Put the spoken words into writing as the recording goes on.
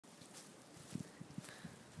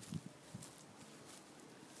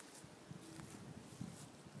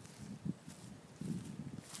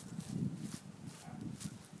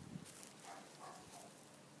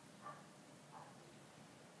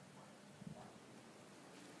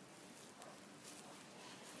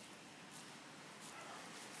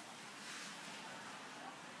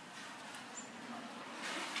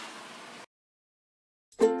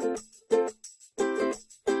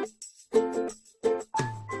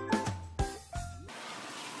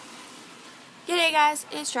Hey guys,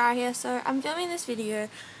 it's Jar here. So I'm filming this video.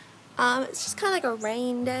 It's just kind of like a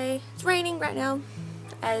rain day. It's raining right now,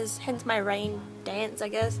 hence my rain dance, I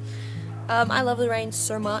guess. I love the rain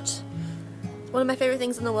so much. It's one of my favorite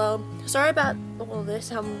things in the world. Sorry about all this,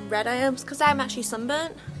 how red I am, because I'm actually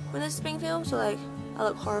sunburnt when this is being filmed, so like I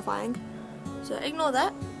look horrifying. So ignore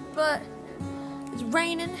that. But it's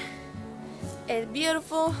raining. It's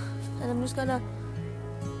beautiful, and I'm just gonna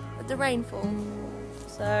let the rain fall.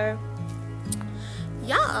 So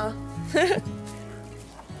yeah.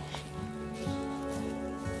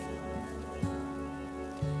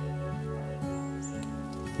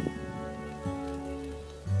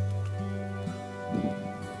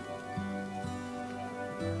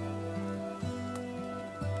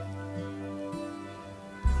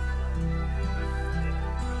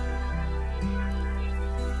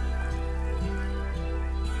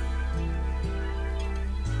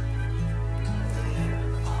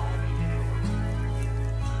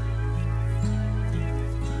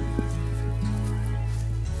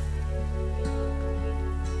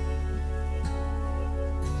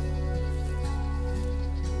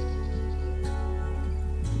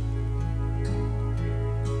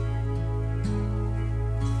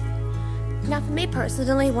 Now for me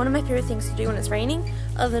personally, one of my favorite things to do when it's raining,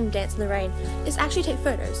 other than dance in the rain, is actually take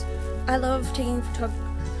photos. I love taking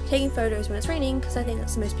photos when it's raining because I think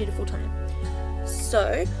that's the most beautiful time.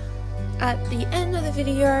 So at the end of the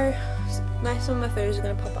video, some of my photos are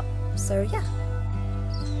going to pop up. So yeah.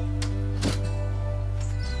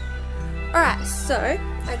 Alright, so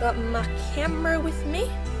I got my camera with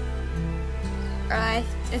me.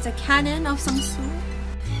 It's a Canon of some sort.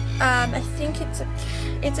 I think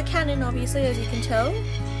it's a Canon, obviously, as you can tell.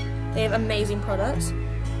 They have amazing products.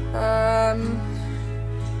 An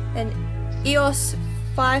EOS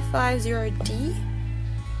 550D.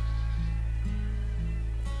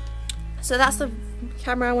 So that's the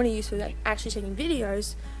camera I want to use for actually taking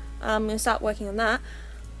videos. I'm going to start working on that.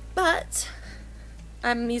 But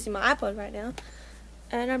I'm using my iPod right now,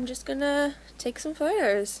 and I'm just going to take some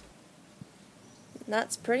photos. And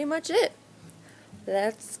that's pretty much it.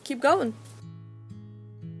 Let's keep going.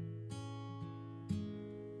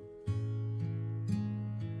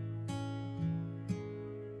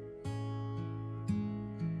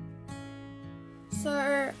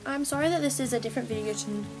 So I'm sorry that this is a different video to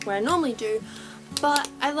what I normally do, but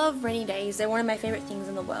I love rainy days. They're one of my favorite things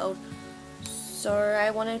in the world. So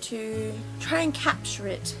I wanted to try and capture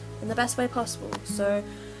it in the best way possible. So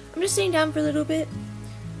I'm just sitting down for a little bit.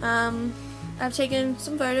 I've taken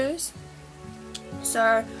some photos.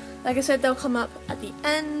 So, like I said, they'll come up at the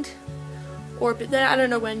end, or I don't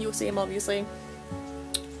know when you'll see them, obviously.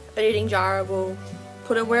 Editing Jara will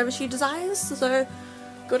put it wherever she desires, so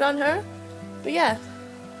good on her. But yeah,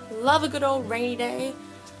 love a good old rainy day.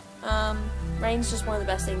 Rain's just one of the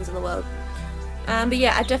best things in the world. But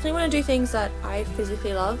yeah, I definitely want to do things that I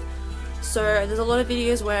physically love. So there's a lot of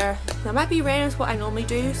videos where there might be random to what I normally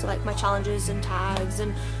do, so like my challenges and tags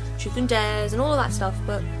and truth and dares and all of that stuff,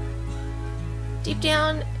 but deep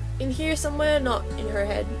down in here somewhere, not in her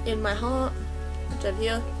head, in my heart, which over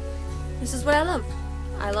here, this is what I love.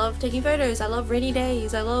 I love taking photos, I love rainy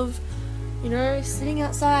days, I love, you know, sitting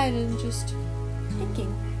outside and just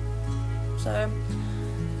thinking. So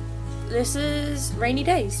this is rainy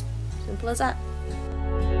days, simple as that.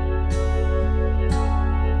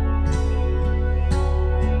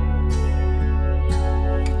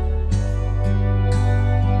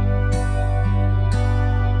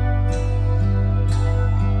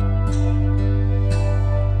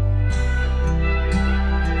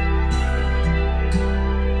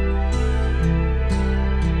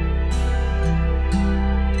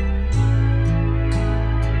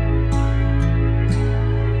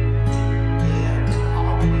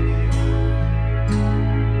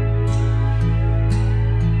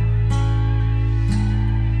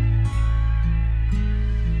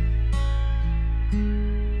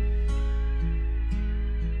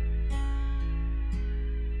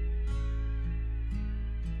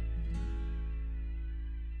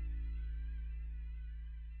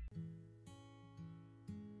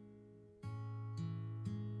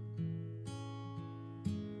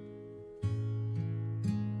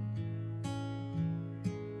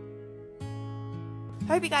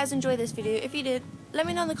 I hope you guys enjoyed this video. If you did, let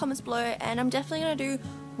me know in the comments below, and I'm definitely going to do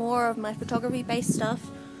more of my photography based stuff.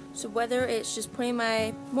 So whether it's just putting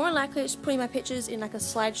more likely it's putting my pictures in like a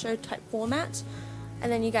slideshow type format,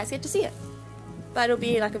 and then you guys get to see it. But it'll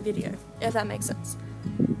be like a video, if that makes sense.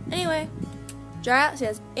 Anyway, Jar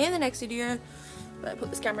says in the next video, but I put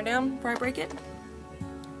this camera down before I break it.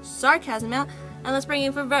 Sarcasm out, and let's bring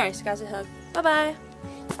in for very sarcastic hug. Bye bye.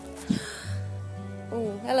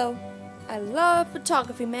 below. I love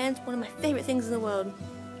photography, man. It's one of my favorite things in the world.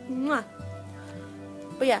 Mwah.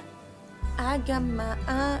 But yeah, I got my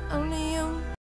eye on you.